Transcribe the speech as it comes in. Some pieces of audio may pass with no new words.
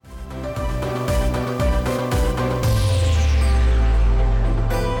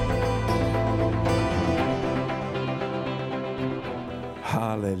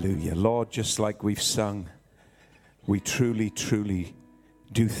Hallelujah. Lord, just like we've sung, we truly, truly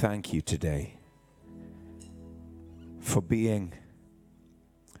do thank you today for being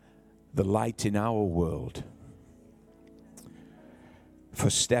the light in our world, for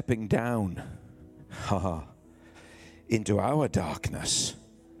stepping down into our darkness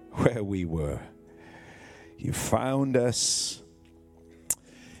where we were. You found us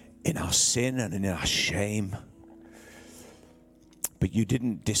in our sin and in our shame, but you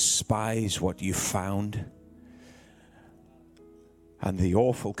didn't despise what you found and the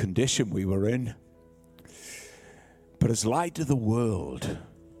awful condition we were in. But as light of the world,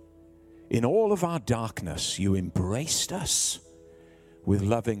 in all of our darkness, you embraced us with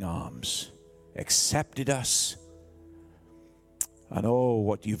loving arms, accepted us, and oh,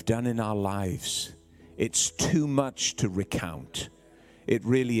 what you've done in our lives, it's too much to recount. It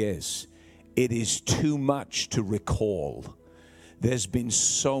really is. It is too much to recall. There's been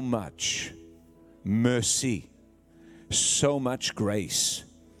so much mercy, so much grace,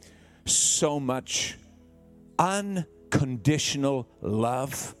 so much unconditional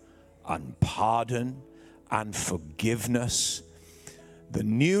love and pardon and forgiveness. The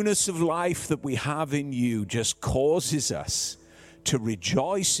newness of life that we have in you just causes us to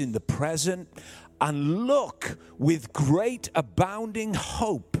rejoice in the present and look with great abounding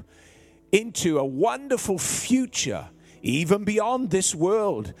hope into a wonderful future, even beyond this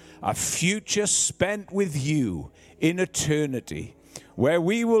world, a future spent with you in eternity, where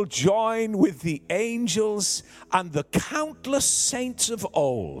we will join with the angels and the countless saints of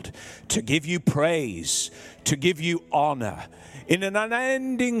old to give you praise, to give you honor, in an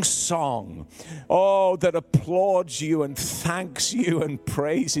unending song, that applauds you and thanks you and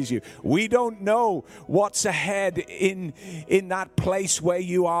praises you. We don't know what's ahead in that place where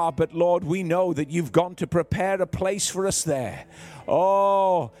you are, but Lord, we know that you've gone to prepare a place for us there.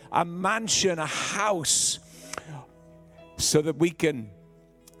 Oh, a mansion, a house, so that we can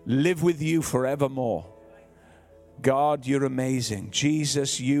live with you forevermore. God, you're amazing.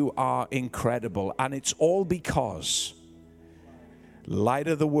 Jesus, you are incredible. And it's all because, light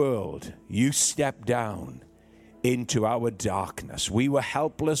of the world, you stepped down into our darkness. We were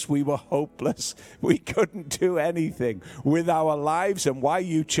helpless. We were hopeless. We couldn't do anything with our lives. And why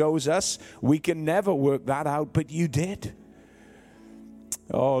you chose us, we can never work that out, but you did.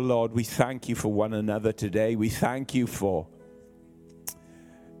 Oh, Lord, we thank you for one another today. We thank you for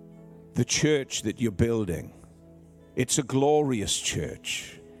the church that you're building. It's a glorious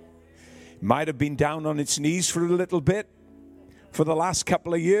church. It might have been down on its knees for a little bit for the last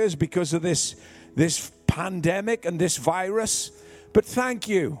couple of years because of this pandemic and this virus. But thank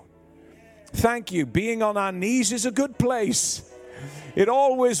you. Thank you. Being on our knees is a good place. It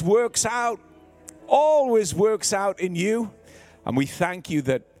always works out in you. And we thank you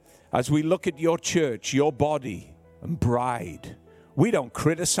that as we look at your church, your body and bride, we don't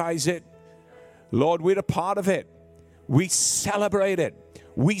criticize it. Lord, we're a part of it. We celebrate it.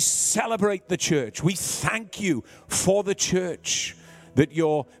 We celebrate the church. We thank you for the church that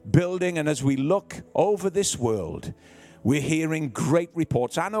you're building. And as we look over this world, we're hearing great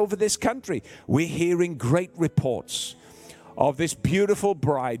reports. And over this country, we're hearing great reports of this beautiful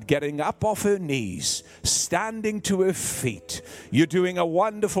bride getting up off her knees, standing to her feet. You're doing a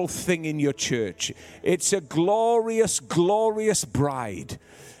wonderful thing in your church. It's a glorious, glorious bride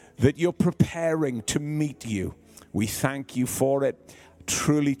that you're preparing to meet you. We thank you for it.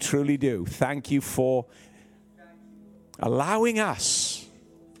 Truly, truly do. Thank you for allowing us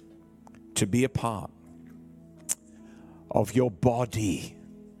to be a part of your body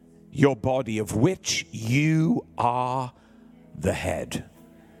of which you are the head.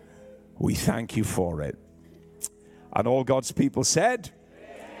 We thank you for it. And all God's people said,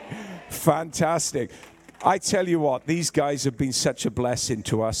 fantastic. I tell you what, these guys have been such a blessing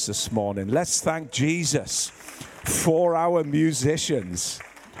to us this morning. Let's thank Jesus for our musicians.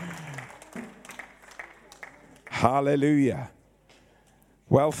 Hallelujah.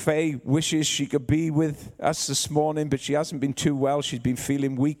 Well, Faye wishes she could be with us this morning, but she hasn't been too well. She's been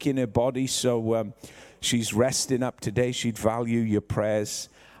feeling weak in her body, so she's resting up today. She'd value your prayers.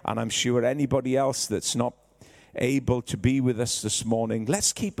 And I'm sure anybody else that's not able to be with us this morning,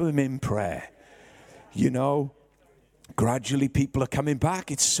 let's keep them in prayer. You know, gradually people are coming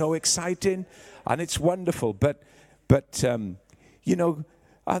back. It's so exciting and it's wonderful. But you know,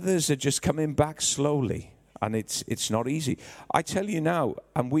 others are just coming back slowly. And it's not easy. I tell you now,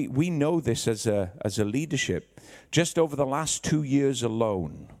 and we know this as a leadership, just over the last 2 years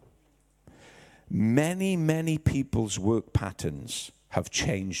alone, many people's work patterns have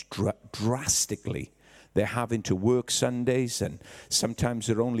changed drastically. they're having to work Sundays, and sometimes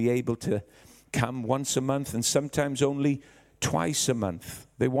they're only able to come once a month, and sometimes only twice a month.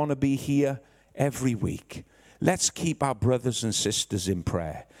 They want to be here every week. Let's keep our brothers and sisters in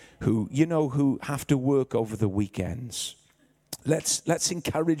prayer who have to work over the weekends. Let's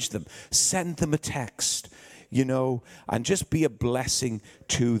encourage them. Send them a text, and just be a blessing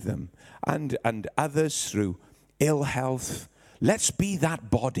to them. And others through ill health. Let's be that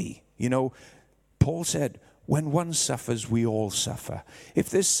body. Paul said, when one suffers, we all suffer. If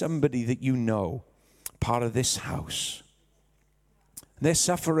there's somebody that part of this house, they're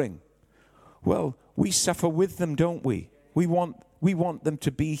suffering, well, we suffer with them, don't we? We want them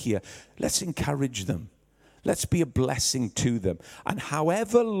to be here. Let's encourage them. Let's be a blessing to them. And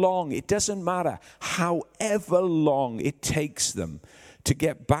however long, it doesn't matter, however long it takes them to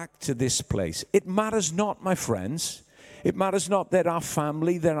get back to this place. It matters not, my friends. It matters not. They're our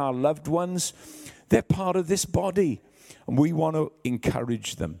family. They're our loved ones. They're part of this body. And we want to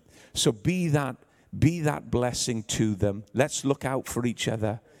encourage them. So be that blessing to them. Let's look out for each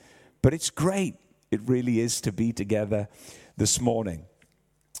other. But it's great. It really is to be together this morning.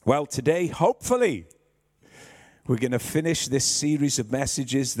 Well, today, hopefully, we're going to finish this series of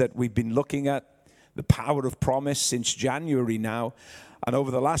messages that we've been looking at, the power of promise, since January now. And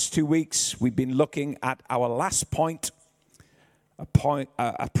over the last 2 weeks, we've been looking at our last point,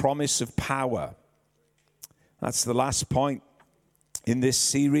 a promise of power. That's the last point in this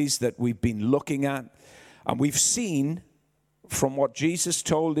series that we've been looking at. And we've seen from what Jesus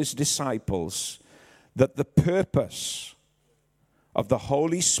told his disciples that the purpose of the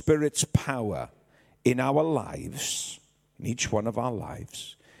Holy Spirit's power in our lives, in each one of our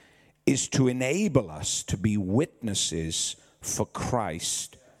lives, is to enable us to be witnesses for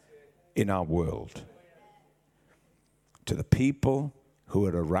Christ in our world. To the people who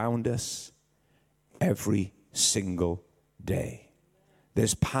are around us every single day.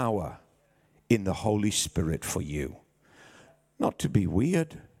 There's power in the Holy Spirit for you. Not to be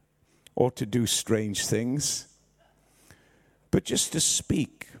weird or to do strange things, but just to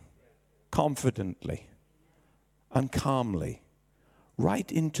speak confidently and calmly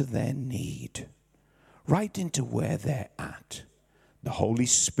right into their need, right into where they're at. The Holy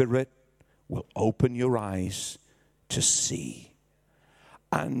Spirit will open your eyes to see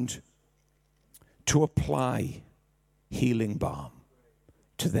and to apply healing balm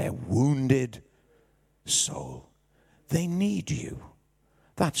to their wounded soul. They need you.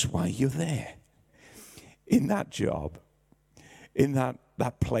 That's why you're there. In that job, in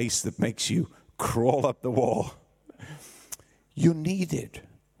that place that makes you crawl up the wall. You're needed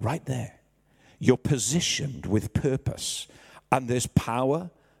right there. You're positioned with purpose. And there's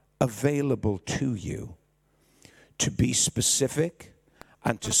power available to you to be specific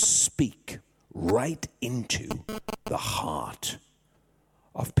and to speak right into the heart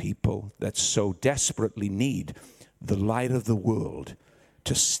of people that so desperately need the light of the world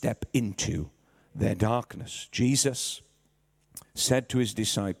to step into their darkness. Jesus said to his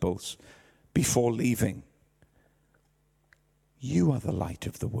disciples before leaving, "You are the light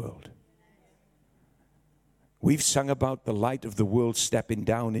of the world." We've sung about the light of the world stepping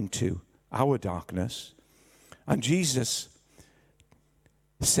down into our darkness. And Jesus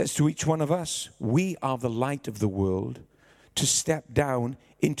says to each one of us, we are the light of the world to step down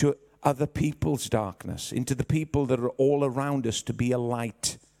into other people's darkness, into the people that are all around us, to be a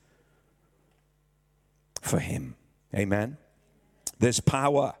light for him. Amen. There's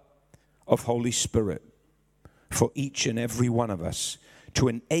power of Holy Spirit for each and every one of us to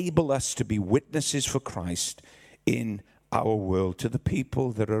enable us to be witnesses for Christ in our world to the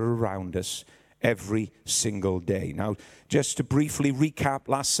people that are around us every single day. Now, just to briefly recap,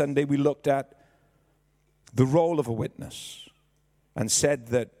 last Sunday we looked at the role of a witness and said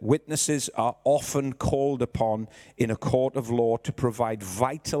that witnesses are often called upon in a court of law to provide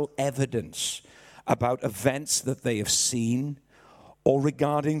vital evidence about events that they have seen or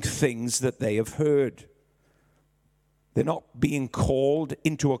regarding things that they have heard. They're not being called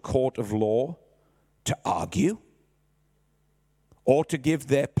into a court of law to argue or to give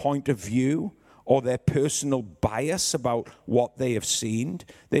their point of view or their personal bias about what they have seen.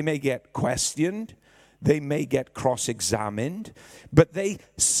 They may get questioned. They may get cross-examined. But they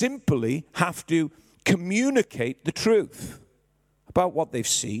simply have to communicate the truth about what they've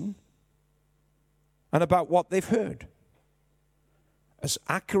seen and about what they've heard as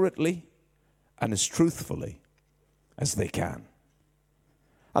accurately and as truthfully as they can.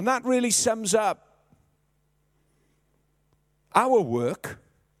 And that really sums up our work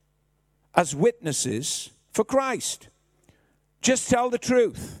as witnesses for Christ. Just tell the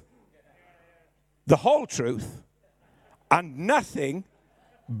truth. the whole truth, and nothing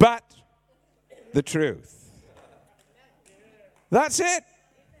but the truth. That's it.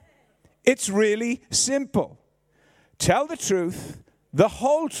 It's really simple. Tell the truth, the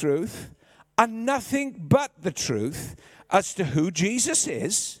whole truth, and nothing but the truth as to who Jesus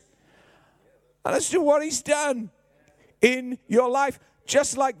is and as to what he's done in your life.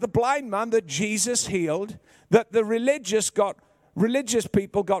 Just like the blind man that Jesus healed, that the religious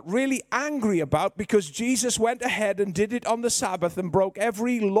people got really angry about because Jesus went ahead and did it on the Sabbath and broke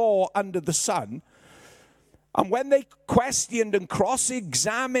every law under the sun. And when they questioned and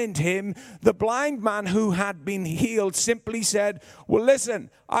cross-examined him, the blind man who had been healed simply said, well, listen,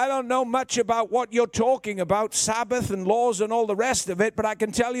 I don't know much about what you're talking about, Sabbath and laws and all the rest of it, but I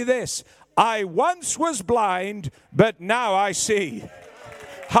can tell you this. I once was blind, but now I see.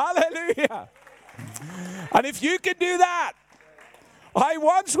 Hallelujah. And if you can do that, I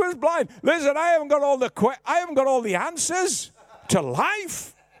once was blind. Listen, I haven't got all the answers to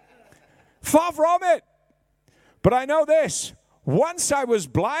life. Far from it. But I know this. Once I was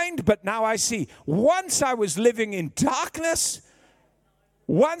blind, but now I see. Once I was living in darkness.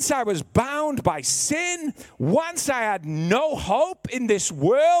 Once I was bound by sin. Once I had no hope in this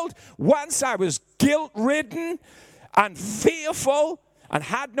world. Once I was guilt-ridden and fearful and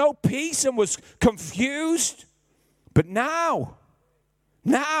had no peace and was confused. But now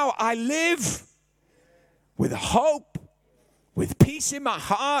I live with hope, with peace in my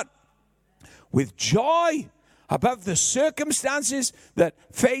heart, with joy above the circumstances that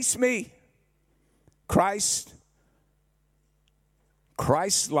face me. Christ's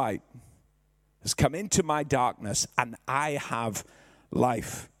light has come into my darkness, and I have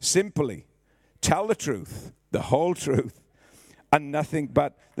life. Simply tell the truth, the whole truth, and nothing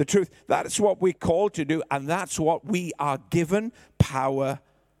but the truth. That is what we're called to do, and that's what we are given power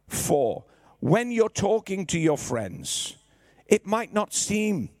for. When you're talking to your friends, it might not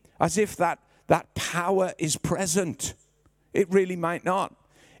seem as if that power is present. It really might not.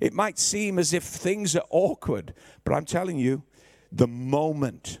 It might seem as if things are awkward. But I'm telling you, the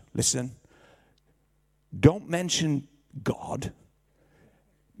moment, listen, don't mention God,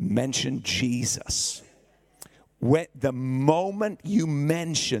 mention Jesus. The moment you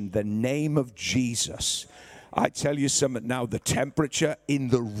mention the name of Jesus, I tell you something now, the temperature in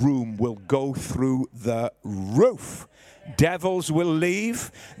the room will go through the roof. Devils will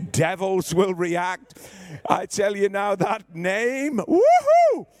leave. Devils will react. I tell you now, that name,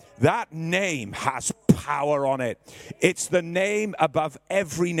 woohoo! That name has power on it. It's the name above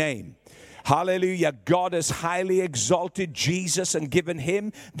every name. Hallelujah. God has highly exalted Jesus and given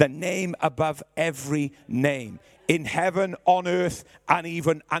him the name above every name. In heaven, on earth, and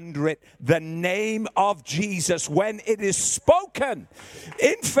even under it, the name of Jesus, when it is spoken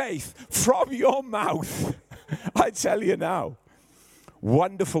in faith from your mouth, I tell you now,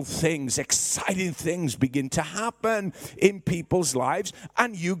 wonderful things, exciting things begin to happen in people's lives,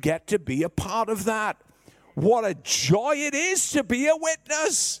 and you get to be a part of that. What a joy it is to be a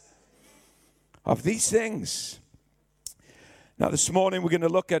witness of these things. Now, this morning we're going to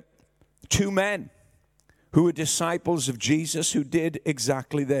look at two men who were disciples of Jesus who did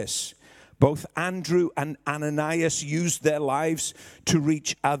exactly this. Both Andrew and Ananias used their lives to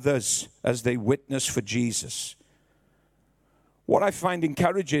reach others as they witnessed for Jesus. What I find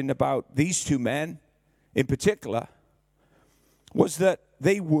encouraging about these two men in particular was that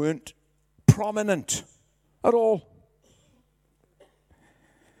they weren't prominent at all.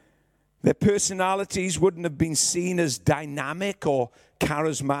 Their personalities wouldn't have been seen as dynamic or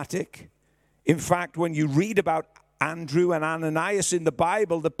charismatic. In fact, when you read about Andrew and Ananias in the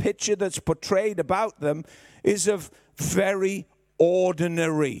Bible, the picture that's portrayed about them is of very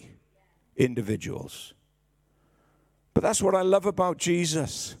ordinary individuals. But that's what I love about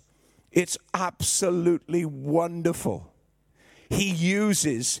Jesus. It's absolutely wonderful. He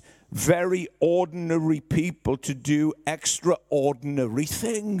uses very ordinary people to do extraordinary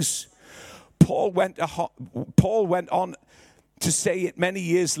things. Paul went on to say it many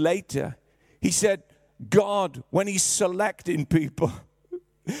years later. He said, God, when he's selecting people,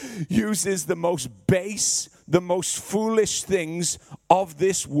 uses the most base, the most foolish things of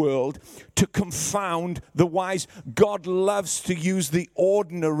this world to confound the wise. God loves to use the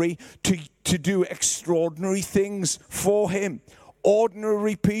ordinary to do extraordinary things for him.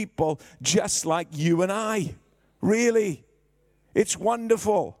 Ordinary people just like you and I. Really. It's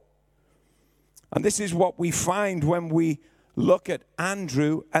wonderful. And this is what we find when we look at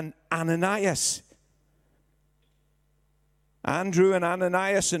Andrew and Ananias. Andrew and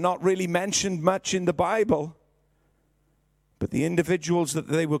Ananias are not really mentioned much in the Bible, but the individuals that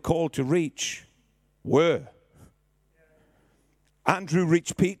they were called to reach were. Andrew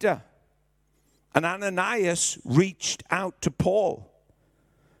reached Peter, and Ananias reached out to Paul.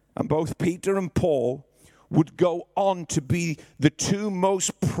 And both Peter and Paul would go on to be the two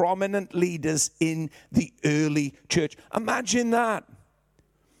most prominent leaders in the early church. Imagine that.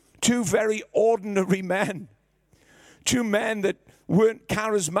 Two very ordinary men. Two men that weren't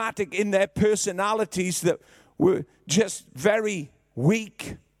charismatic in their personalities, that were just very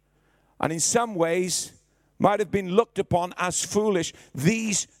weak, and in some ways might have been looked upon as foolish.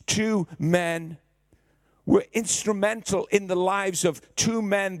 These two men were instrumental in the lives of two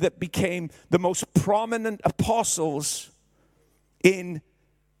men that became the most prominent apostles in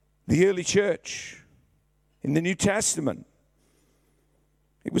the early church, in the New Testament.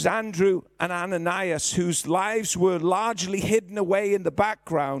 It was Andrew and Ananias, whose lives were largely hidden away in the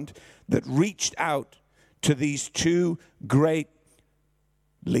background, that reached out to these two great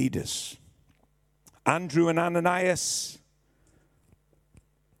leaders. Andrew and Ananias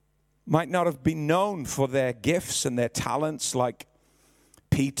might not have been known for their gifts and their talents like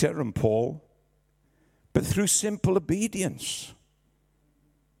Peter and Paul, but through simple obedience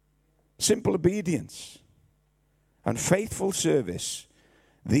and faithful service,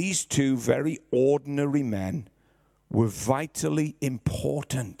 these two very ordinary men were vitally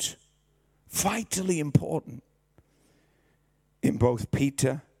important in both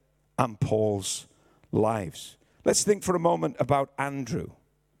Peter and Paul's lives. Let's think for a moment about Andrew,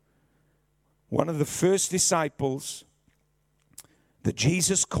 one of the first disciples that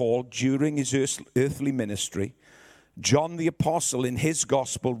Jesus called during his earthly ministry. John the Apostle in his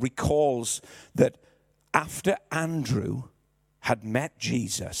gospel recalls that after Andrew had met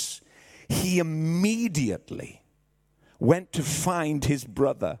Jesus, he immediately went to find his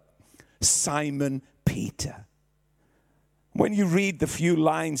brother, Simon Peter. When you read the few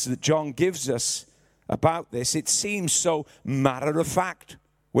lines that John gives us about this, it seems so matter of fact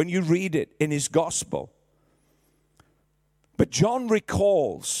when you read it in his gospel. But John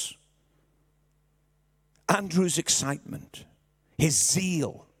recalls Andrew's excitement, his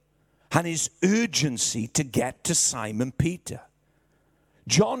zeal, and his urgency to get to Simon Peter.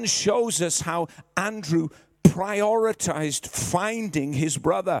 John shows us how Andrew prioritized finding his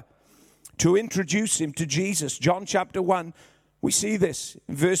brother to introduce him to Jesus. John chapter 1, we see this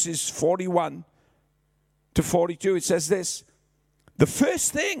in verses 41 to 42. It says this: the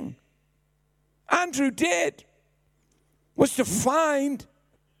first thing Andrew did was to find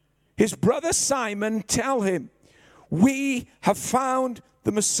his brother Simon, tell him, we have found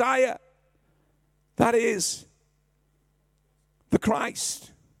the Messiah, that is, the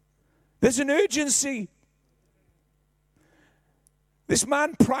Christ. There's an urgency. This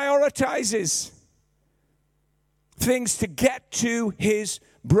man prioritizes things to get to his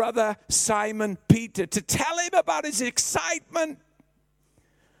brother Simon Peter, to tell him about his excitement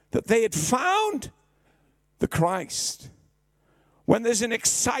that they had found the Christ. When there's an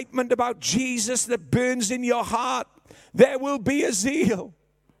excitement about Jesus that burns in your heart, there will be a zeal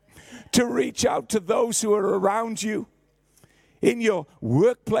to reach out to those who are around you, in your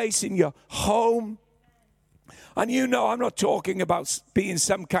workplace, in your home. And you know, I'm not talking about being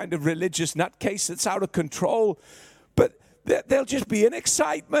some kind of religious nutcase that's out of control, but there'll just be an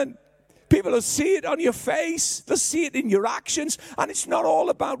excitement. People will see it on your face, they'll see it in your actions, and it's not all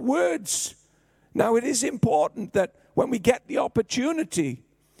about words. Now, it is important that when we get the opportunity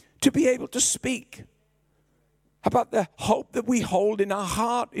to be able to speak about the hope that we hold in our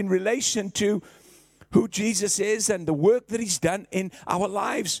heart in relation to who Jesus is and the work that he's done in our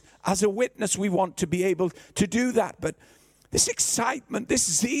lives as a witness, we want to be able to do that. But this excitement,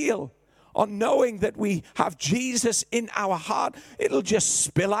 this zeal on knowing that we have Jesus in our heart, it'll just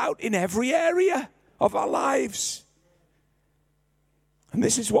spill out in every area of our lives. And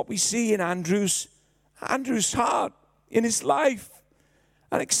this is what we see in Andrew's heart, in his life.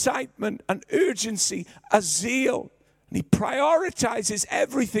 An excitement, an urgency, a zeal. And he prioritizes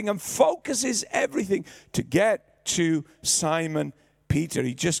everything and focuses everything to get to Simon Peter.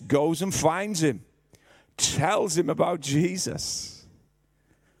 He just goes and finds him, tells him about Jesus.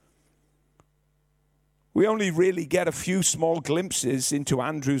 We only really get a few small glimpses into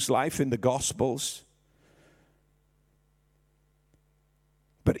Andrew's life in the Gospels.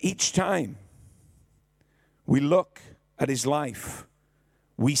 But each time we look at his life,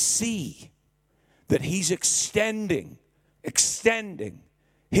 we see that he's extending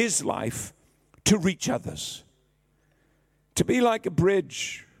his life to reach others. To be like a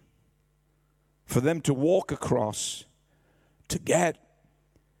bridge for them to walk across to get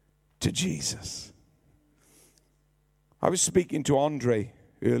to Jesus. I was speaking to Andre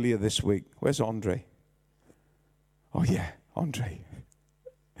earlier this week. Where's Andre? Oh yeah, Andre.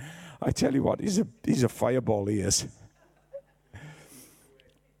 I tell you what, he's a fireball, he is.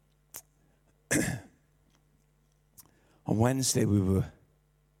 On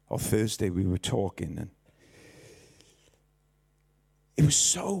Thursday we were talking, and it was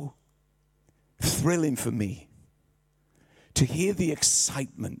so thrilling for me to hear the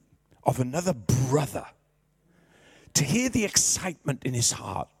excitement of another brother, to hear the excitement in his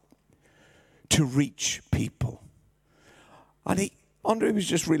heart to reach people. And Andre was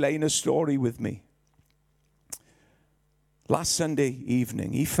just relaying a story with me. Last Sunday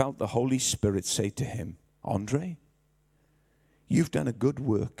evening, he felt the Holy Spirit say to him, Andre, you've done a good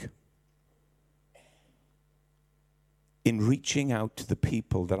work in reaching out to the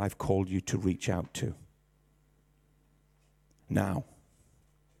people that I've called you to reach out to. Now,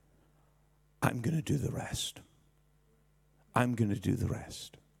 I'm going to do the rest. I'm going to do the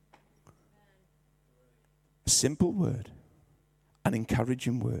rest. A simple word, an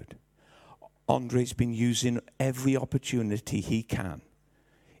encouraging word. Andre's been using every opportunity he can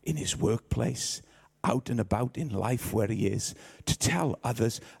in his workplace, out and about in life where he is, to tell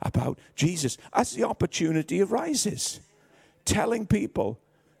others about Jesus as the opportunity arises. Telling people,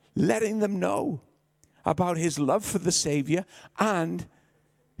 letting them know about his love for the Savior and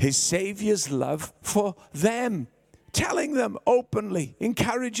his Savior's love for them. Telling them openly,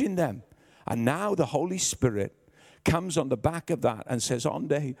 encouraging them. And now the Holy Spirit comes on the back of that and says,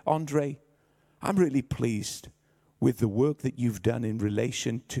 Andre, I'm really pleased with the work that you've done in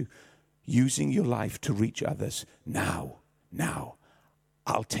relation to using your life to reach others. Now,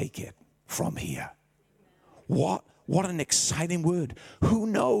 I'll take it from here. What an exciting word. Who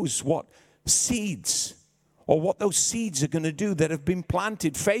knows what seeds or what those seeds are going to do that have been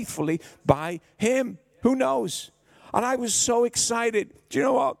planted faithfully by him. Who knows? And I was so excited. Do you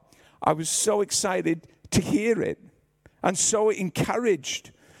know what? I was so excited to hear it and so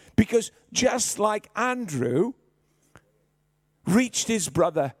encouraged. Because just like Andrew reached his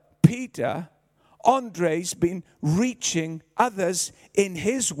brother Peter, Andre's been reaching others in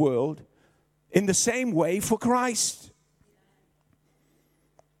his world in the same way for Christ.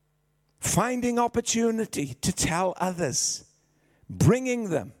 Finding opportunity to tell others, bringing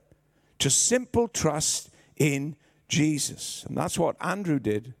them to simple trust in Jesus. And that's what Andrew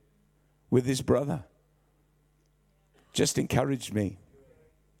did with his brother. Just encouraged me.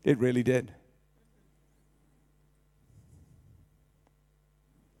 It really did.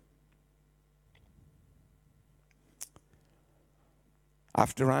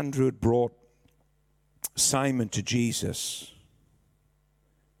 After Andrew had brought Simon to Jesus,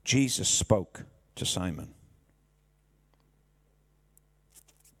 Jesus spoke to Simon.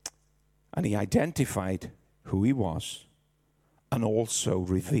 And he identified who he was and also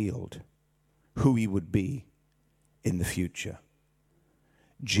revealed who he would be in the future.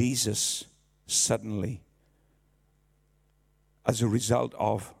 Jesus suddenly, as a result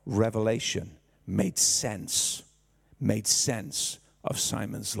of revelation, made sense of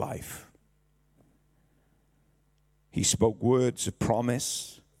Simon's life. He spoke words of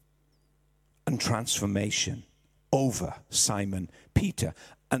promise and transformation over Simon Peter.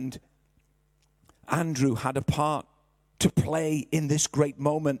 And Andrew had a part to play in this great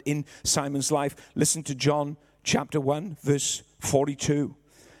moment in Simon's life. Listen to John chapter 1, verse 42.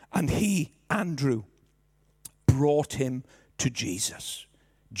 And he, Andrew, brought him to Jesus.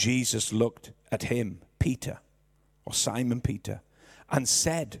 Jesus looked at him, Peter, or Simon Peter, and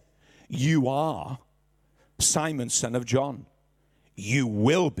said, you are Simon, son of John. You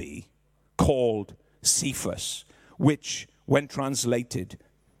will be called Cephas, which, when translated,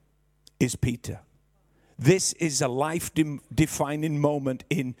 is Peter. This is a life-defining moment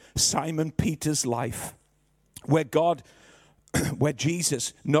in Simon Peter's life, where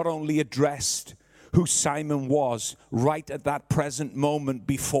Jesus not only addressed who Simon was right at that present moment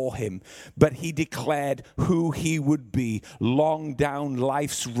before him, but he declared who he would be long down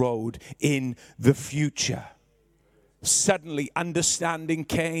life's road in the future. Suddenly, understanding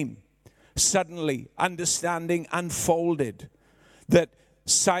came. Suddenly, understanding unfolded that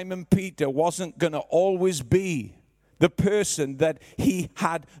Simon Peter wasn't going to always be the person that he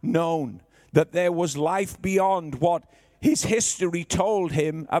had known, that there was life beyond what his history told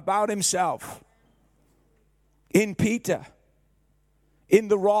him about himself. In Peter, in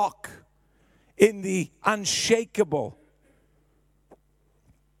the rock, in the unshakable.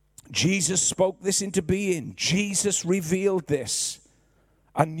 Jesus spoke this into being. Jesus revealed this.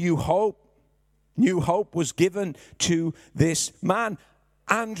 A new hope. New hope was given to this man.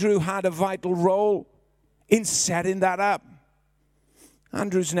 Andrew had a vital role in setting that up.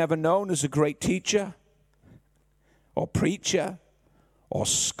 Andrew's never known as a great teacher. or preacher or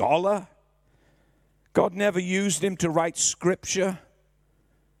scholar. God never used him to write scripture,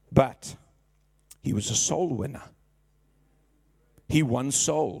 but he was a soul winner. He won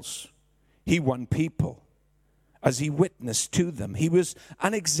souls. He won people as he witnessed to them. He was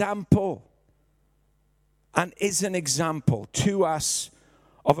an example and is an example to us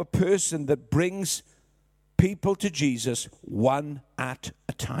of a person that brings people to Jesus one at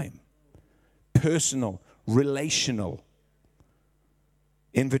a time. Personal, relational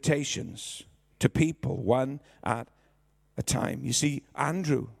invitations to people one at a time. You see,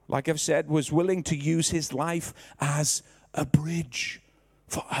 Andrew, like I've said, was willing to use his life as a bridge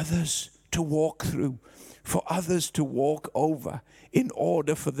for others to walk through, for others to walk over, in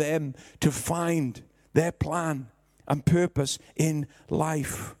order for them to find their plan and purpose in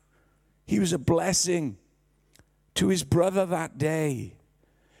life. He was a blessing to his brother that day.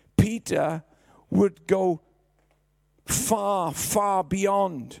 Peter would go far, far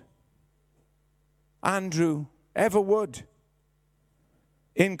beyond Andrew ever would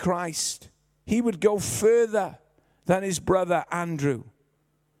in Christ. He would go further than his brother Andrew.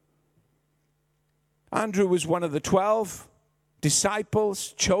 Andrew was one of the 12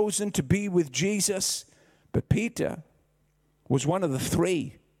 disciples chosen to be with Jesus, but Peter was one of the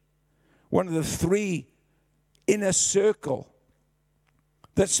three inner circle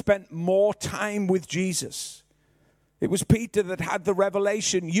that spent more time with Jesus. It was Peter that had the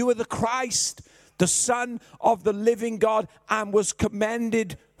revelation, "You are the Christ, the Son of the living God," and was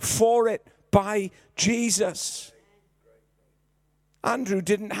commended for it by Jesus. Andrew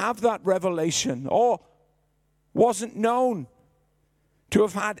didn't have that revelation, or wasn't known to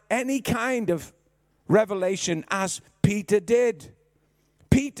have had any kind of revelation as Peter did.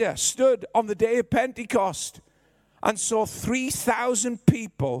 Peter stood on the day of Pentecost and saw 3,000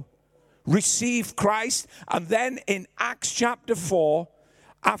 people receive Christ. And then in Acts chapter 4,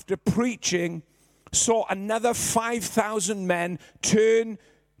 after preaching, saw another 5,000 men turn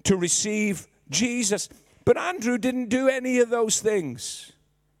to receive Jesus. But Andrew didn't do any of those things.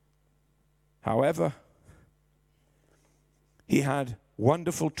 However, he had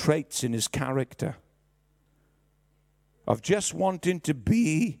wonderful traits in his character of just wanting to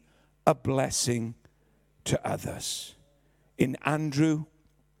be a blessing to others. In Andrew,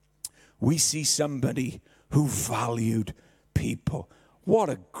 we see somebody who valued people. What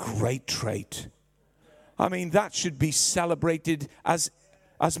a great trait. I mean, that should be celebrated as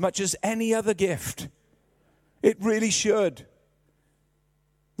much as any other gift. It really should.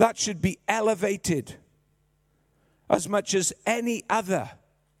 That should be elevated as much as any other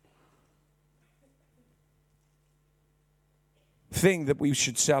thing that we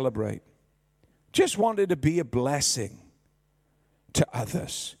should celebrate. Just wanted to be a blessing to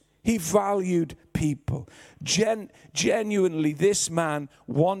others. He valued people. Genuinely, this man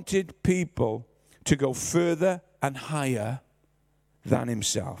wanted people to go further and higher than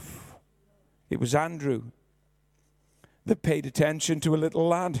himself. It was Andrew that paid attention to a little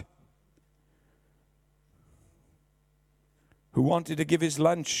lad who wanted to give his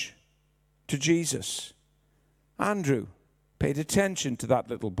lunch to Jesus. Andrew paid attention to that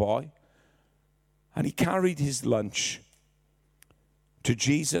little boy, and he carried his lunch to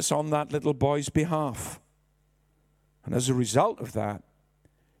Jesus on that little boy's behalf. And as a result of that,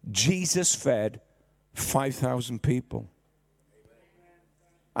 Jesus fed 5,000 people.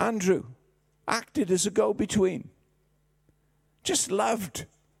 Andrew acted as a go-between. Just loved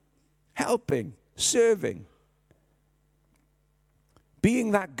helping, serving.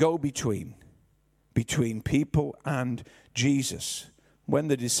 Being that go-between between people and Jesus. When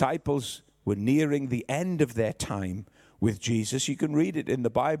the disciples were nearing the end of their time with Jesus, you can read it in the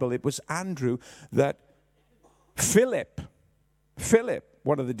Bible, it was Andrew that Philip,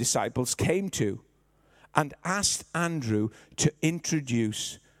 one of the disciples, came to and asked Andrew to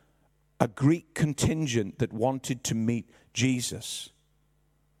introduce a Greek contingent that wanted to meet Jesus.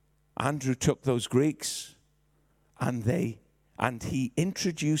 Andrew took those Greeks and he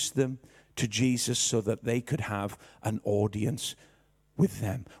introduced them to Jesus so that they could have an audience with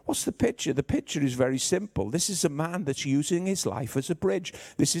them. What's the picture? The picture is very simple. This is a man that's using his life as a bridge.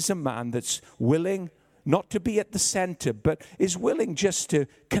 This is a man that's willing not to be at the center, but is willing just to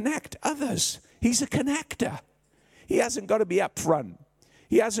connect others. He's a connector. He hasn't got to be up front.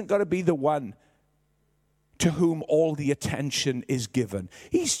 He hasn't got to be the one to whom all the attention is given.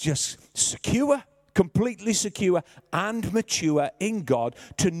 He's just secure, completely secure and mature in God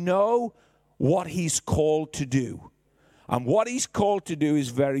to know what he's called to do. And what he's called to do is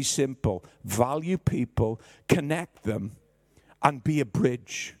very simple. Value people, connect them, and be a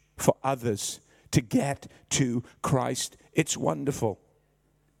bridge for others to get to Christ. It's wonderful.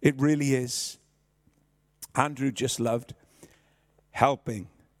 It really is. Andrew just loved helping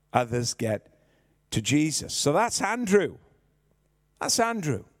others get to Jesus. So that's Andrew. That's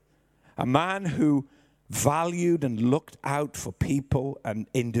Andrew. A man who valued and looked out for people and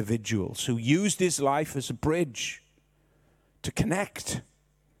individuals, who used his life as a bridge to connect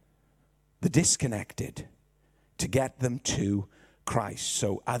the disconnected, to get them to Christ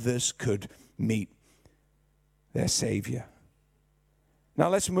so others could meet their Savior. Now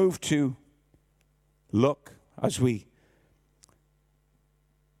let's move to look as we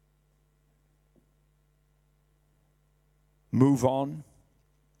move on.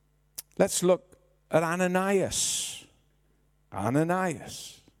 Let's look at Ananias.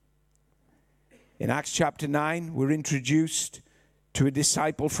 Ananias. In Acts chapter 9, we're introduced to a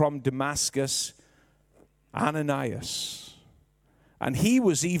disciple from Damascus, Ananias. And he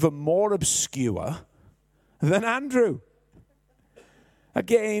was even more obscure than Andrew.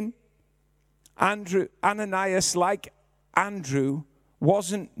 Again, Ananias, like Andrew,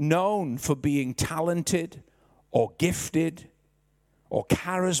 wasn't known for being talented or gifted or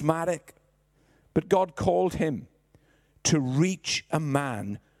charismatic, but God called him to reach a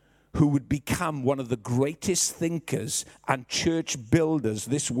man who would become one of the greatest thinkers and church builders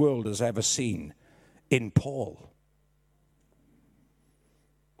this world has ever seen, in Paul.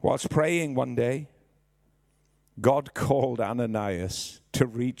 Whilst praying one day, God called Ananias to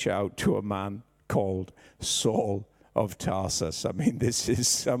reach out to a man called Saul of Tarsus. I mean, this is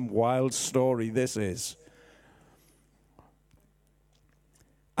some wild story, this is.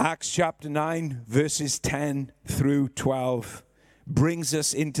 Acts chapter 9, verses 10 through 12 brings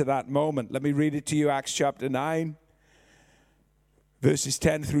us into that moment. Let me read it to you, Acts chapter 9, verses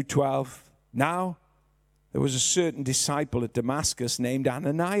 10 through 12. Now, there was a certain disciple at Damascus named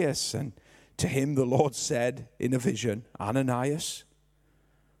Ananias, and to him the Lord said in a vision, Ananias.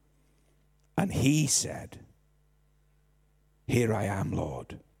 And he said, Here I am,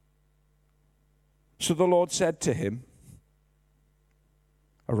 Lord. So the Lord said to him,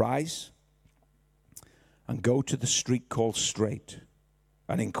 Arise and go to the street called Straight,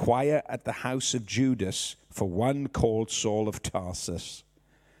 and inquire at the house of Judas for one called Saul of Tarsus.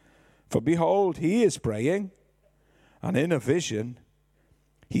 For behold, he is praying, and in a vision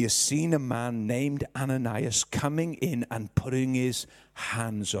he has seen a man named Ananias coming in and putting his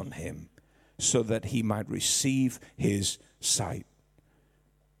hands on him so that he might receive his sight.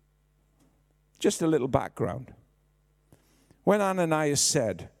 Just a little background. When Ananias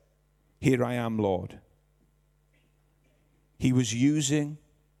said, Here I am, Lord, he was using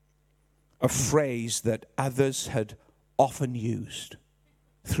a phrase that others had often used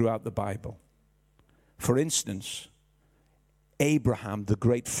throughout the Bible. For instance, Abraham, the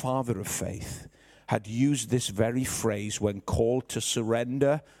great father of faith, had used this very phrase when called to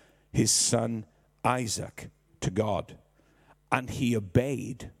surrender his son Isaac to God. And he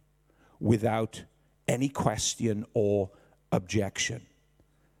obeyed without any question or objection.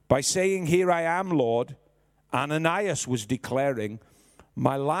 By saying, Here I am, Lord, Ananias was declaring,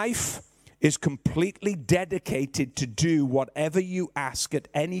 My life is completely dedicated to do whatever you ask at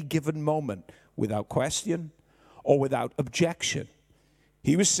any given moment, without question or without objection.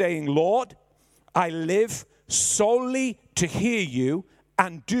 He was saying, Lord, I live solely to hear you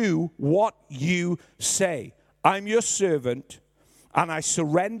and do what you say. I'm your servant, and I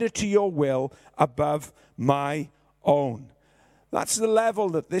surrender to your will above my own. That's the level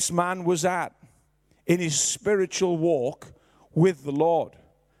that this man was at in his spiritual walk with the Lord.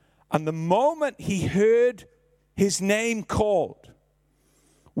 And the moment he heard his name called,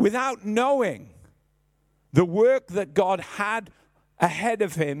 without knowing the work that God had ahead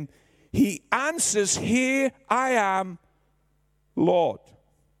of him, he answers, Here I am, Lord.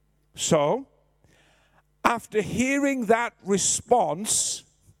 So, after hearing that response,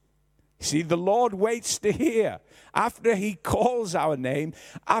 see, the Lord waits to hear. After he calls our name,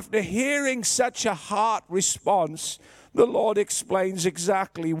 after hearing such a heart response, the Lord explains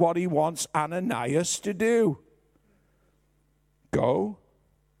exactly what he wants Ananias to do. Go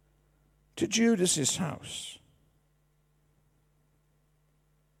to Judas's house.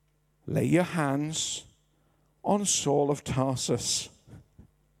 Lay your hands on Saul of Tarsus,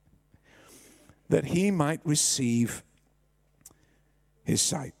 that he might receive his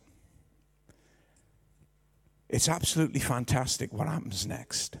sight. It's absolutely fantastic what happens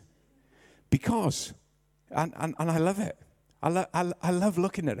next. Because, and I love it. I love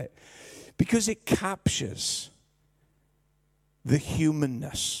looking at it. Because it captures the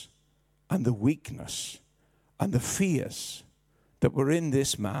humanness and the weakness and the fears that were in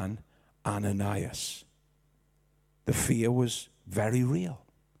this man, Ananias. The fear was very real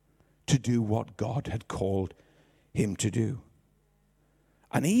to do what God had called him to do.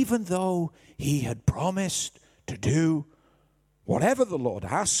 And even though he had promised to do whatever the Lord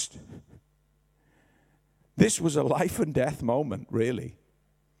asked, this was a life and death moment, really,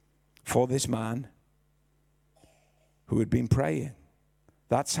 for this man who had been praying.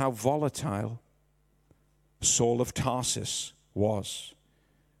 That's how volatile Saul of Tarsus was.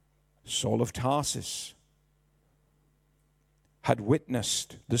 Saul of Tarsus had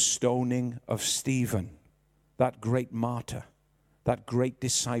witnessed the stoning of Stephen, that great martyr, that great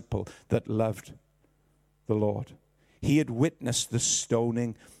disciple that loved the Lord. He had witnessed the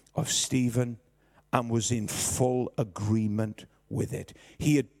stoning of Stephen and was in full agreement with it.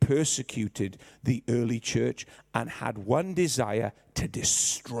 He had persecuted the early church and had one desire: to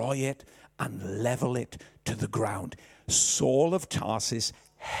destroy it and level it to the ground. Saul of Tarsus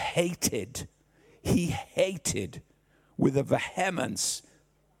hated with a vehemence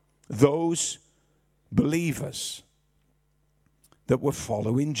those believers that were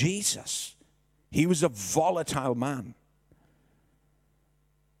following Jesus. He was a volatile man.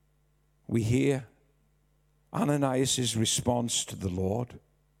 We hear Ananias' response to the Lord.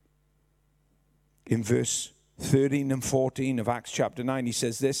 In verse 13 and 14 of Acts chapter 9, he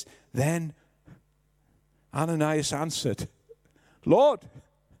says this: Then Ananias answered, Lord,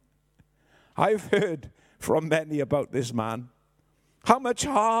 I've heard from many about this man, how much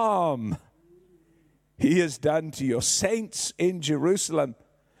harm he has done to your saints in Jerusalem.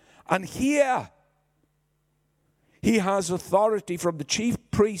 And here he has authority from the chief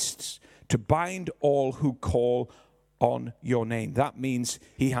priests to bind all who call on your name. That means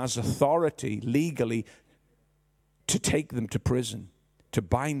he has authority legally to take them to prison, to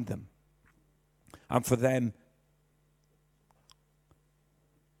bind them, and for them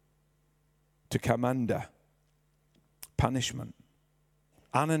to come under punishment.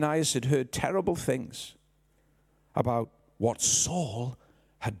 Ananias had heard terrible things about what Saul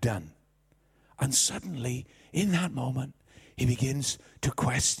had done. And suddenly, in that moment, he begins to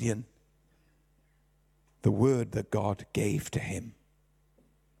question the word that God gave to him.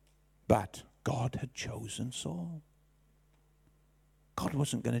 But God had chosen Saul. God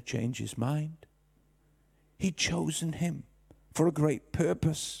wasn't going to change his mind. He'd chosen him for a great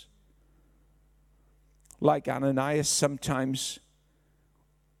purpose. Like Ananias, sometimes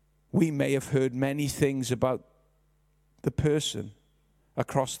we may have heard many things about the person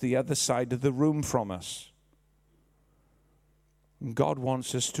across the other side of the room from us. And God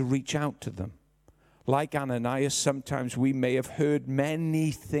wants us to reach out to them. Like Ananias, sometimes we may have heard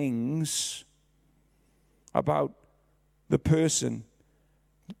many things about the person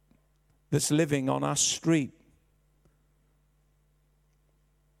that's living on our street.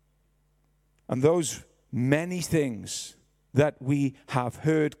 And those many things that we have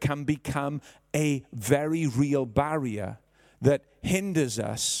heard can become a very real barrier that hinders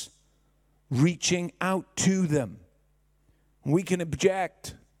us reaching out to them. We can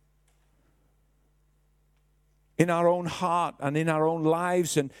object in our own heart and in our own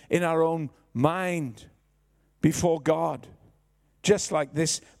lives and in our own mind before God. Just like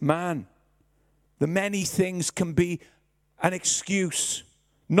this man, the many things can be an excuse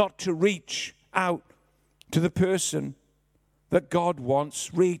not to reach out to the person that God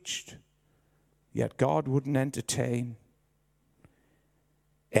wants reached. Yet God wouldn't entertain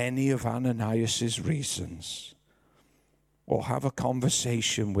any of Ananias' reasons or have a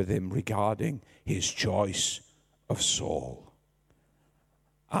conversation with him regarding his choice of Saul.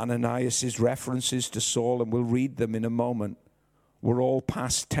 Ananias' references to Saul, and we'll read them in a moment, were all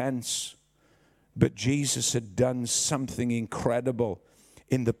past tense. But Jesus had done something incredible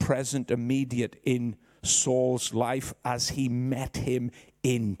in the present immediate in Saul's life as he met him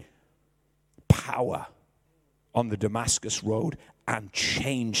in power on the Damascus road and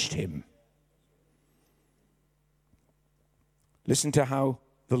changed him. Listen to how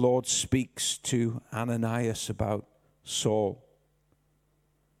the Lord speaks to Ananias about Saul.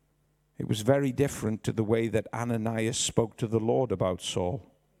 It was very different to the way that Ananias spoke to the Lord about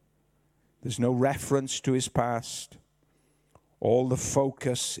Saul. There's no reference to his past. All the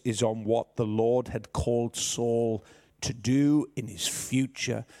focus is on what the Lord had called Saul to do in his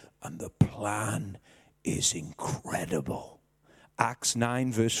future, and the plan is incredible. Acts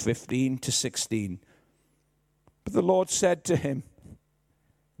 9, verse 15 to 16. But the Lord said to him,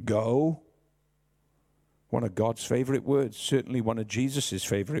 go. One of God's favorite words, certainly one of Jesus'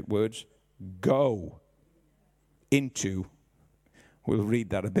 favorite words, go into. We'll read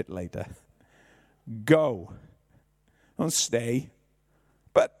that a bit later. Go. Don't stay,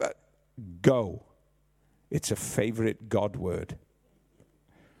 but Go. It's a favorite God word.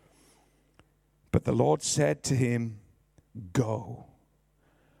 But the Lord said to him, go,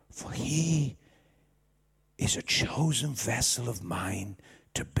 for he is a chosen vessel of mine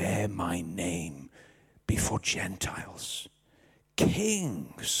to bear my name before Gentiles,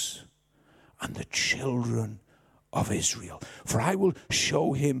 kings, and the children of Israel. For I will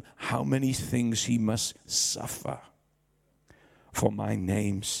show him how many things he must suffer for my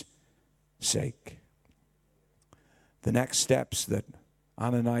name's sake. The next steps that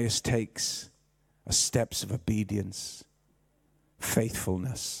Ananias takes are steps of obedience,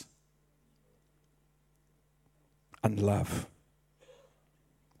 faithfulness, and love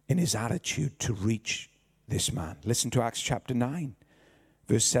in his attitude to reach this man. Listen to Acts chapter 9,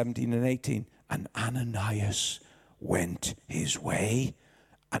 verse 17 and 18. And Ananias went his way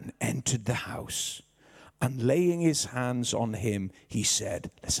and entered the house. And laying his hands on him, he said,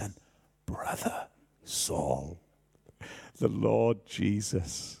 listen, brother Saul, the Lord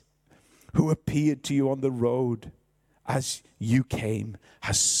Jesus, who appeared to you on the road as you came,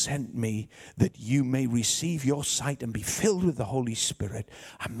 has sent me that you may receive your sight and be filled with the Holy Spirit.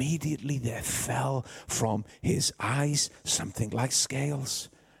 Immediately there fell from his eyes something like scales,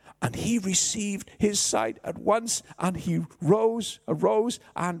 and he received his sight at once, and he arose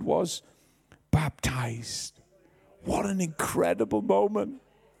and was baptized. What an incredible moment.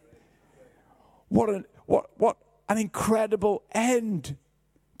 What an incredible end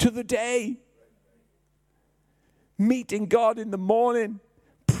to the day. Meeting God in the morning,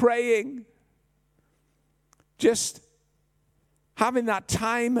 praying, just having that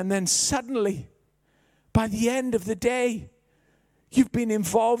time, and then suddenly, by the end of the day, you've been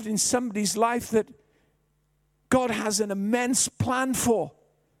involved in somebody's life that God has an immense plan for.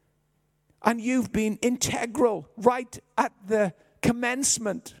 And you've been integral right at the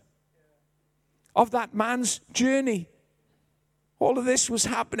commencement of that man's journey. All of this was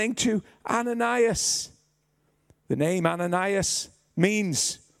happening to Ananias. The name Ananias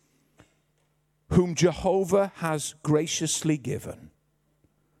means whom Jehovah has graciously given.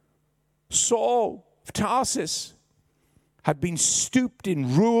 Saul of Tarsus had been stooped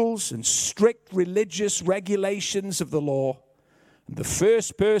in rules and strict religious regulations of the law. And the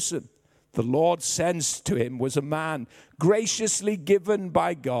first person the Lord sends to him was a man graciously given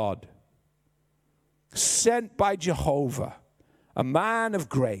by God, sent by Jehovah, a man of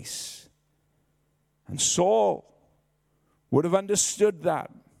grace. And Saul would have understood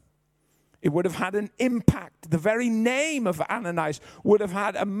that. It would have had an impact. The very name of Ananias would have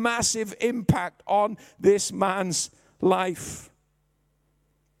had a massive impact on this man's life.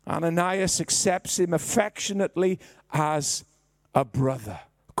 Ananias accepts him affectionately as a brother,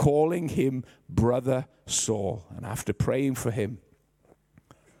 calling him Brother Saul. And after praying for him,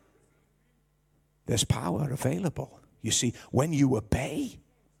 there's power available. You see, when you obey,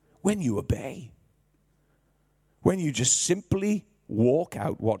 when you just simply walk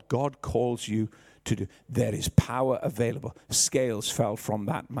out what God calls you to do, there is power available. Scales fell from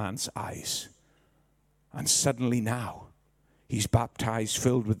that man's eyes. And suddenly now, he's baptized,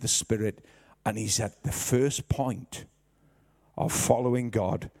 filled with the Spirit, and he's at the first point of following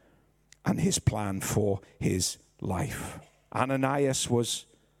God and his plan for his life. Ananias was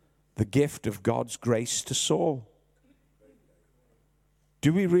the gift of God's grace to Saul.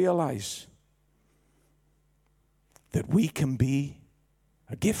 Do we realize that we can be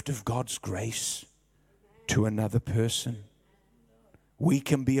a gift of God's grace to another person? We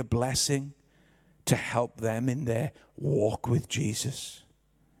can be a blessing to help them in their walk with Jesus.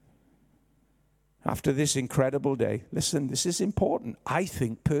 After this incredible day, listen, this is important, I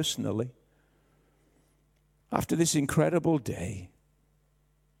think personally. After this incredible day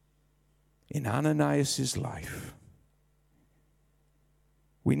in Ananias' life,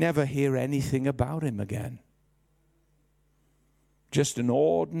 we never hear anything about him again. Just an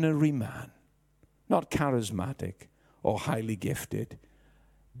ordinary man, not charismatic or highly gifted,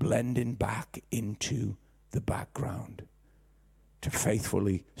 blending back into the background to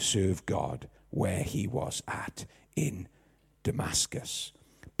faithfully serve God where he was at in Damascus.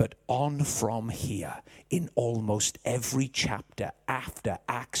 But on from here, in almost every chapter after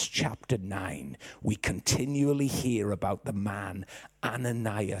Acts chapter 9, we continually hear about the man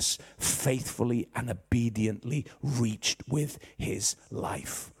Ananias faithfully and obediently reached with his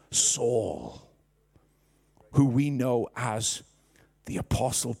life. Saul, who we know as the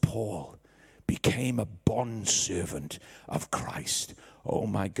Apostle Paul, became a bondservant of Christ. Oh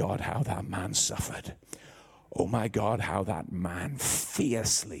my God, how that man suffered. Oh my God, how that man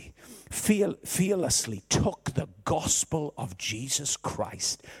fiercely fearlessly took the gospel of Jesus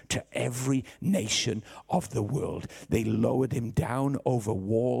Christ to every nation of the world. They lowered him down over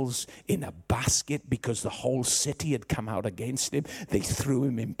walls in a basket because the whole city had come out against him. They threw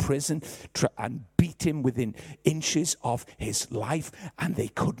him in prison and beat him within inches of his life, and they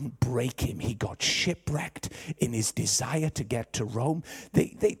couldn't break him. He got shipwrecked in his desire to get to Rome.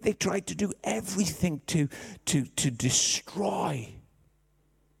 They tried to do everything to destroy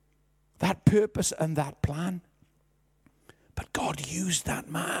that purpose and that plan. But God used that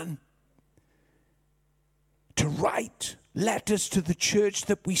man to write letters to the church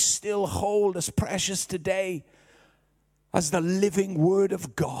that we still hold as precious today as the living word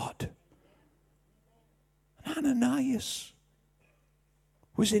of God. And Ananias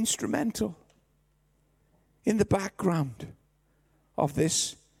was instrumental in the background of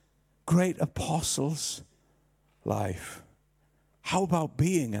this great apostle's life. How about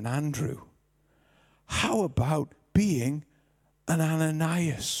being an Andrew? How about being an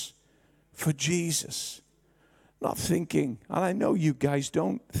Ananias for Jesus? Not thinking, and I know you guys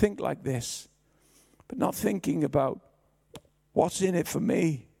don't think like this, but not thinking about what's in it for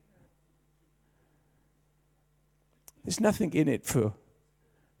me. There's nothing in it for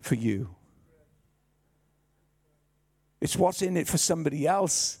you. It's what's in it for somebody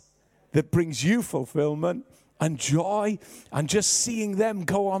else that brings you fulfillment and joy, and just seeing them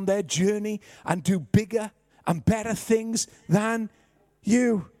go on their journey and do bigger and better things than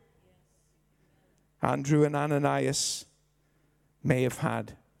you. Andrew and Ananias may have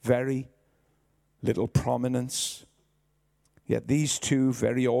had very little prominence, yet these two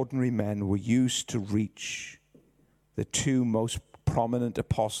very ordinary men were used to reach the two most prominent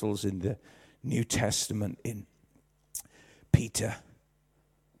apostles in the New Testament, in Peter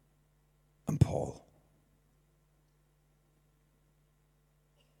and Paul.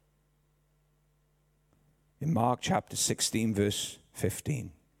 In Mark chapter 16, verse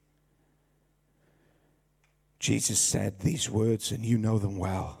 15, Jesus said these words, and you know them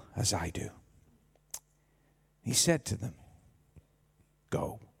well as I do. He said to them,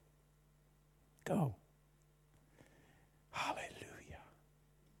 go. Go. Hallelujah.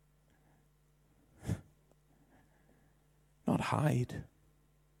 Not hide.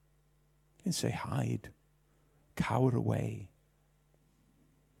 He didn't say hide, cower away.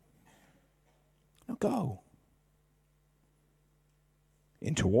 No, go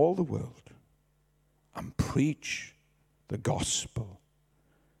into all the world and preach the gospel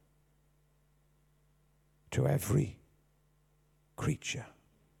to every creature.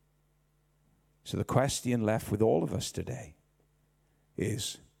 So the question left with all of us today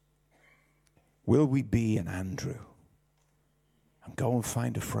is, will we be an Andrew and go and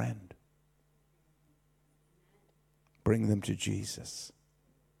find a friend? Bring them to Jesus.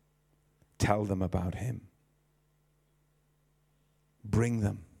 Tell them about him. Bring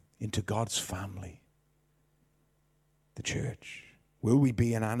them into God's family, the church. Will we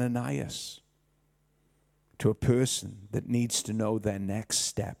be an Ananias to a person that needs to know their next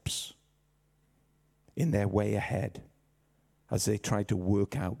steps in their way ahead as they try to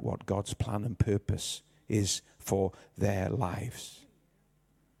work out what God's plan and purpose is for their lives?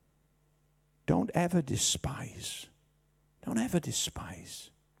 Don't ever despise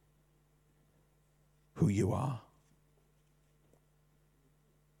who you are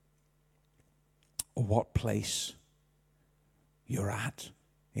or what place you're at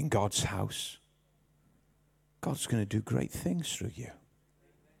in God's house. God's going to do great things through you.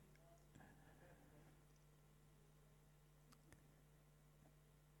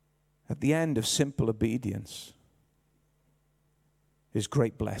 At the end of simple obedience is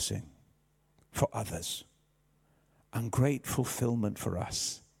great blessing for others and great fulfillment for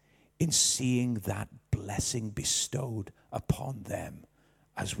us in seeing that blessing bestowed upon them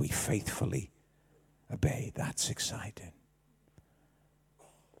as we faithfully obey. That's exciting.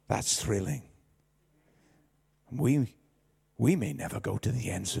 That's thrilling. We may never go to the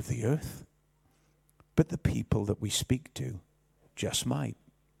ends of the earth, but the people that we speak to just might.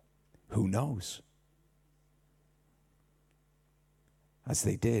 Who knows? As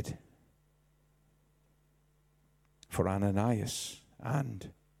they did for Ananias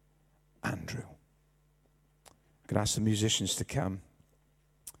and Andrew. I'm going to ask the musicians to come.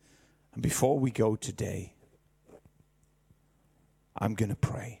 And before we go today, I'm going to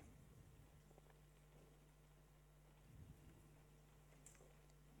pray.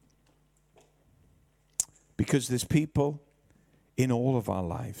 Because there's people in all of our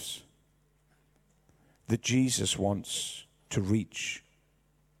lives that Jesus wants to reach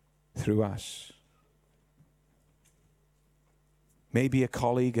through us. Maybe a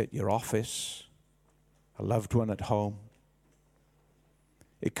colleague at your office, a loved one at home.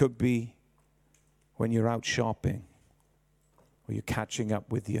 It could be when you're out shopping or you're catching up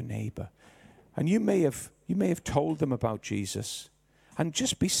with your neighbor. And you may have told them about Jesus. And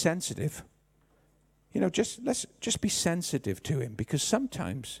just be sensitive. Let's just be sensitive to him, because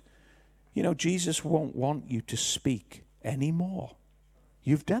sometimes, Jesus won't want you to speak anymore.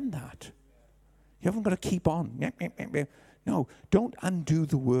 You've done that. You haven't got to keep on. No, don't undo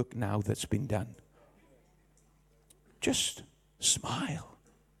the work now that's been done. Just smile.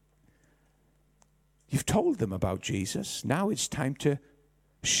 You've told them about Jesus. Now it's time to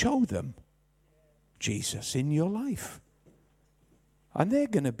show them Jesus in your life. And they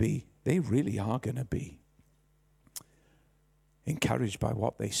really are going to be encouraged by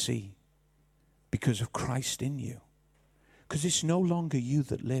what they see because of Christ in you. Because it's no longer you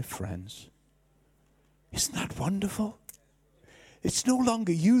that live, friends. Isn't that wonderful? It's no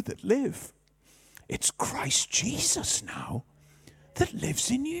longer you that live. It's Christ Jesus now that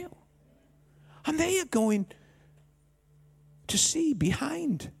lives in you. And they are going to see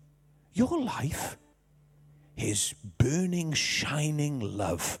behind your life his burning, shining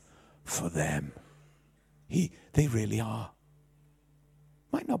love for them. They really are.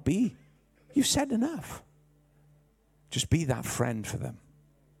 Might not be. You've said enough. Just be that friend for them.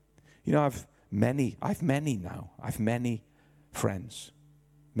 I've many friends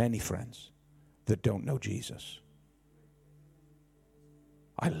that don't know Jesus.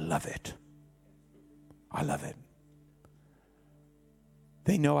 I love it.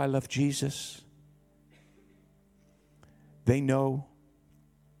 They know I love Jesus. They know.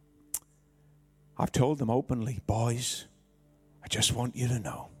 I've told them openly, boys, I just want you to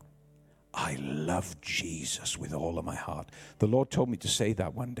know, I love Jesus with all of my heart. The Lord told me to say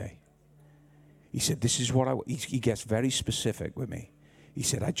that one day. He said, this is what he gets very specific with me. He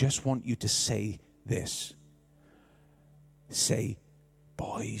said, I just want you to say this. Say,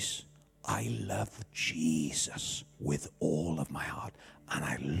 boys, I love Jesus with all of my heart. And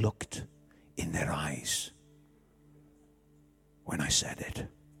I looked in their eyes when I said it.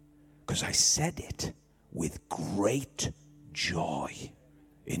 Because I said it with great joy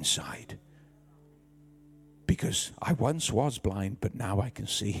inside. Because I once was blind, but now I can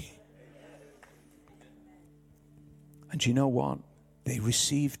see. And you know what? They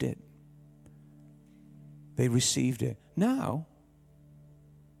received it. They received it. Now,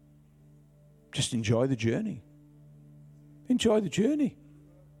 just enjoy the journey. Enjoy the journey.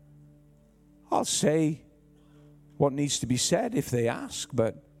 I'll say what needs to be said if they ask,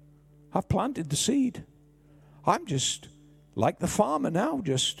 but I've planted the seed. I'm just like the farmer now,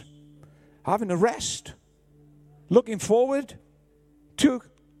 just having a rest, looking forward to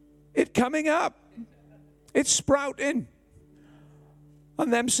it coming up. It's sprouting.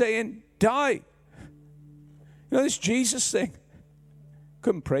 And them saying, die. This Jesus thing.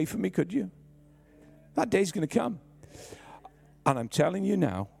 Couldn't pray for me, could you? That day's going to come. And I'm telling you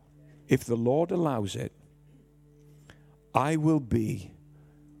now, if the Lord allows it, I will be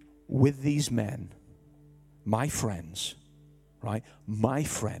with these men, my friends, right? My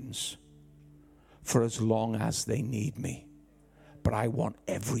friends, for as long as they need me. But I want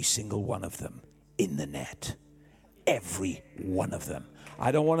every single one of them in the net. Every one of them.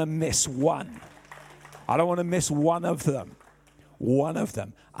 I don't want to miss one. I don't want to miss one of them. One of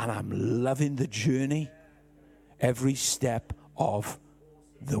them. And I'm loving the journey every step of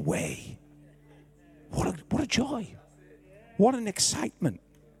the way. What a joy. What an excitement.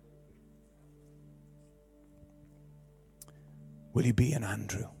 Will you be an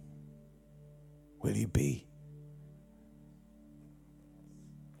Andrew? Will you be?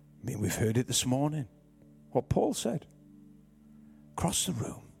 We've heard it this morning. What Paul said. Across the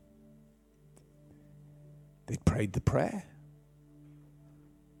room. They prayed the prayer.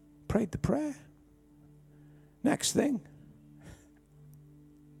 Prayed the prayer. Next thing.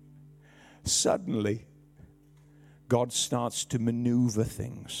 Suddenly, God starts to maneuver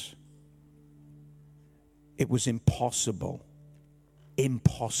things. It was impossible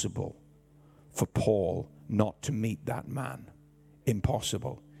for Paul not to meet that man.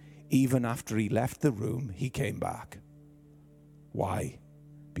 Impossible. Even after he left the room, he came back. Why?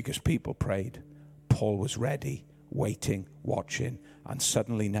 Because people prayed. Paul was ready, waiting, watching. And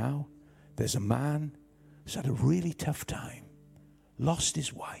suddenly now, there's a man who's had a really tough time. Lost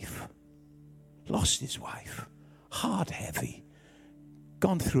his wife. Heart heavy.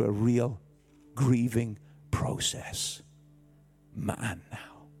 Gone through a real grieving process. Man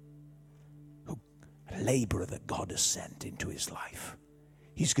now. A laborer that God has sent into his life.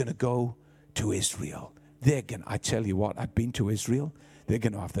 He's going to go to Israel I tell you what, I've been to Israel. They're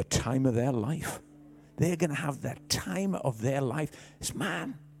going to have the time of their life. They're going to have the time of their life. This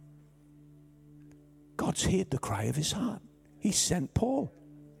man, God's heard the cry of his heart. He sent Paul.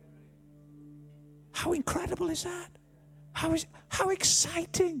 How incredible is that? How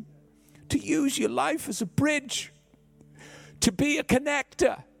exciting to use your life as a bridge, to be a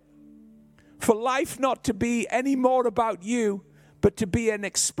connector, for life not to be any more about you, but to be an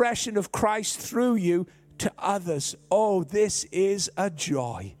expression of Christ through you to others. Oh, this is a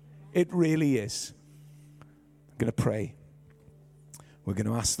joy. It really is. I'm going to pray. We're going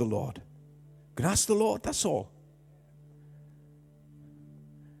to ask the Lord. We're going to ask the Lord, that's all.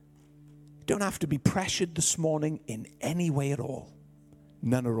 You don't have to be pressured this morning in any way at all.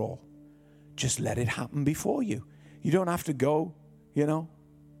 None at all. Just let it happen before you. You don't have to go,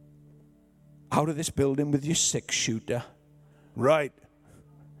 out of this building with your 6-shooter. Right.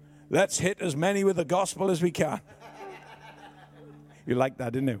 Let's hit as many with the gospel as we can. You like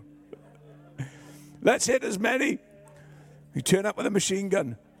that, didn't you? Let's hit as many. You turn up with a machine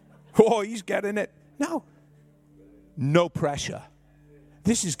gun. Oh, he's getting it. No pressure.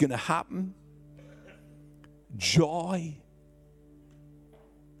 This is going to happen. Joy.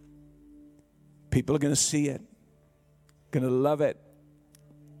 People are going to see it. Going to love it.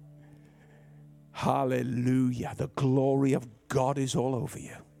 Hallelujah. The glory of God is all over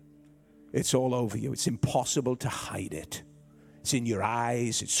you. It's all over you. It's impossible to hide it. It's in your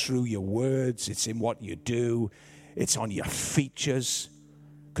eyes. It's through your words. It's in what you do. It's on your features,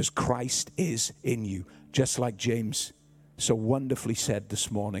 because Christ is in you. Just like James so wonderfully said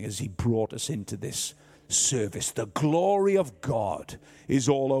this morning as he brought us into this service. The glory of God is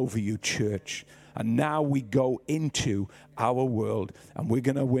all over you, church. And now we go into our world and we're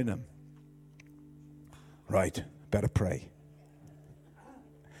going to win them. Right, better pray.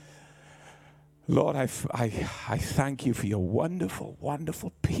 Lord, I thank you for your wonderful,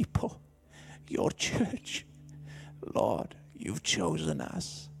 wonderful people, your church. Lord, you've chosen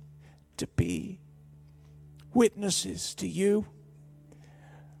us to be witnesses to you.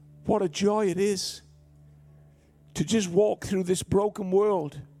 What a joy it is to just walk through this broken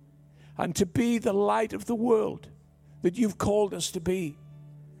world and to be the light of the world that you've called us to be.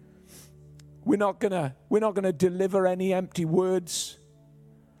 We're not gonna deliver any empty words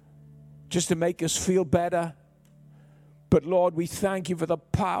just to make us feel better. But Lord, we thank you for the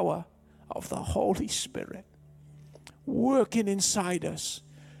power of the Holy Spirit working inside us,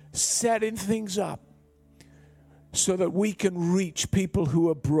 setting things up so that we can reach people who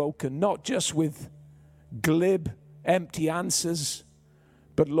are broken, not just with glib, empty answers,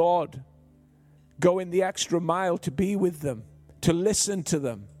 but Lord, going the extra mile to be with them, to listen to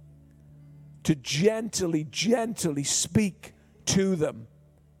them, to gently, gently speak to them,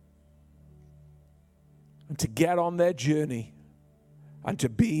 and to get on their journey and to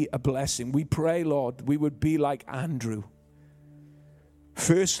be a blessing. We pray, Lord, we would be like Andrew.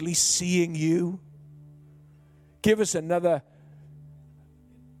 Firstly, seeing you. Give us another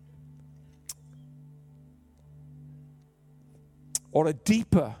or a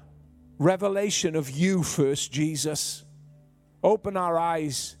deeper revelation of you first, Jesus. Open our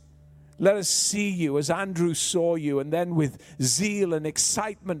eyes. Let us see you as Andrew saw you, and then with zeal and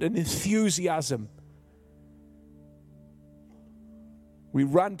excitement and enthusiasm, we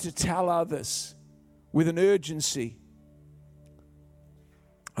run to tell others with an urgency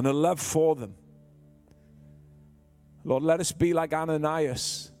and a love for them. Lord, let us be like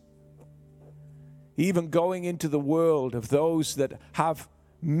Ananias, even going into the world of those that have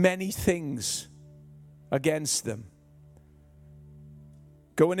many things against them.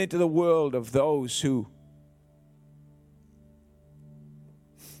 Going into the world of those who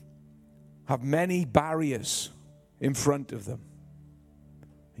have many barriers in front of them.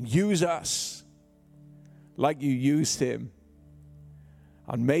 And use us like you used him.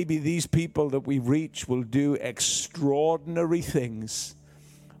 And maybe these people that we reach will do extraordinary things.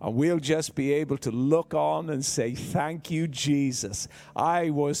 And we'll just be able to look on and say, thank you, Jesus. I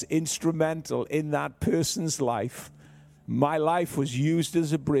was instrumental in that person's life. My life was used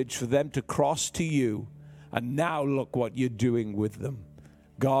as a bridge for them to cross to you. And now look what you're doing with them.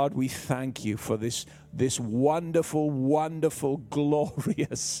 God, we thank you for this wonderful, wonderful,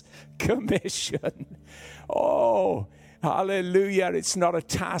 glorious commission. Oh, hallelujah. It's not a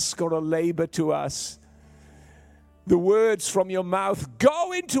task or a labor to us. The words from your mouth,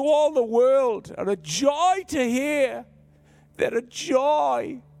 go into all the world, are a joy to hear. They're a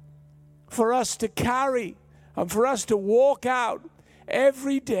joy for us to carry and for us to walk out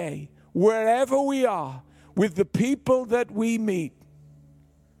every day, wherever we are, with the people that we meet.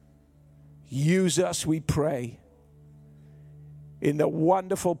 Use us, we pray, in the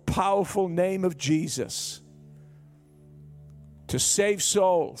wonderful, powerful name of Jesus, to save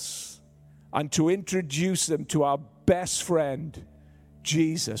souls and to introduce them to our best friend,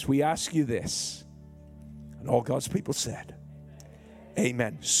 Jesus. We ask you this. And all God's people said,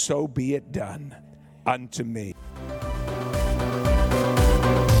 amen. So be it done unto me.